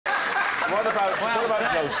What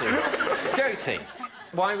about Josie? Josie,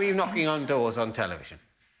 why were you knocking on doors on television?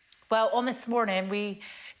 Well, on This Morning, we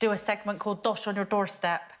do a segment called Dosh on Your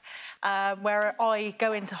Doorstep, where I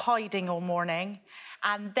go into hiding all morning,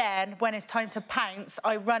 and then, when it's time to pounce,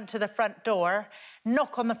 I run to the front door,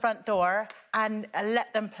 knock on the front door, and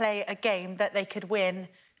let them play a game that they could win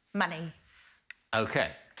money. OK.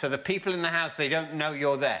 So the people in the house, they don't know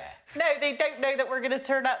you're there? No, they don't know that we're going to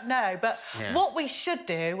turn up now. But what we should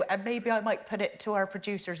do, and maybe I might put it to our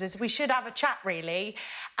producers, is we should have a chat, really,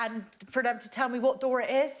 and for them to tell me what door it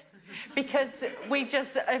is. Because we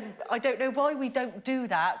just... I don't know why we don't do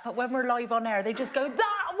that, but when we're live on air, they just go,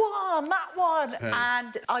 that one!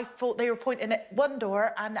 And I thought they were pointing at one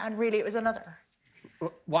door, and really it was another.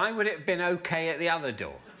 Why would it have been OK at the other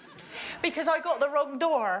door? Because I got the wrong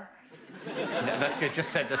door. You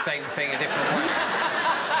just said the same thing a different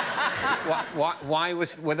way.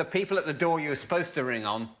 Were the people at the door you were supposed to ring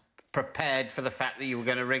on prepared for the fact that you were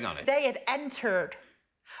going to ring on it? They had entered.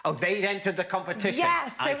 Oh, they'd entered the competition?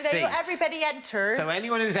 Yes, so everybody enters. So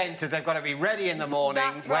anyone who's entered, they've got to be ready in the morning,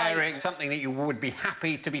 wearing something that you would be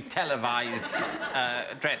happy to be televised,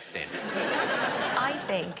 dressed in. I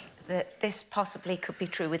think that this possibly could be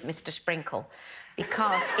true with Mr. Sprinkle,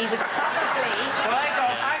 because he was probably...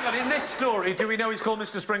 Well, hang on, in this story, do we know he's called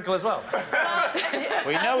Mr. Sprinkle as well?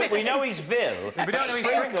 we know he's Vil, but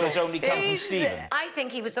Sprinkle has only come from Stephen. I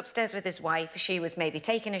think he was upstairs with his wife. She was maybe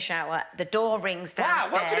taking a shower. The door rings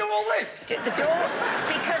downstairs. Wow, why'd you do all this? The door...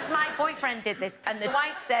 Because my boyfriend did this, and the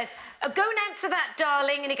wife says, oh, go and answer that,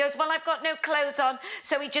 darling. And he goes, well, I've got no clothes on.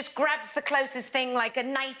 So he just grabs the closest thing, like a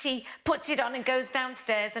nightie, puts it on and goes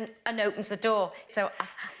downstairs and opens the door. So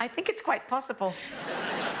I think it's quite possible.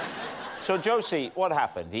 So, Josie, what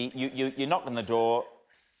happened? You knocked on the door...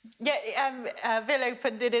 Yeah, Vil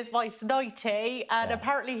opened in his wife's nightie, and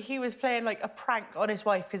apparently he was playing, like, a prank on his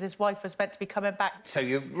wife, because his wife was meant to be coming back. So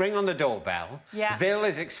you ring on the doorbell. Yeah. Vil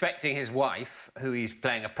is expecting his wife, who he's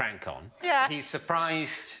playing a prank on. Yeah. He's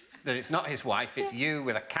surprised that it's not his wife, it's you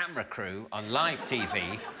with a camera crew on live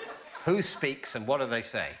TV. Who speaks and what do they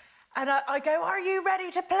say? And I go, are you ready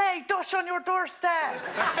to play Dosh on Your Doorstep?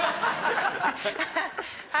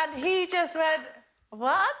 And he just went,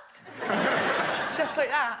 what? Just like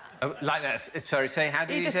that. Oh, like that? Sorry, how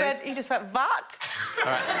did he say it? He just went, what?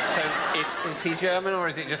 All right, so is he German or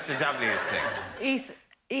is it just the W's thing?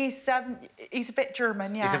 He's a bit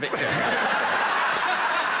German, yeah. He's a bit German.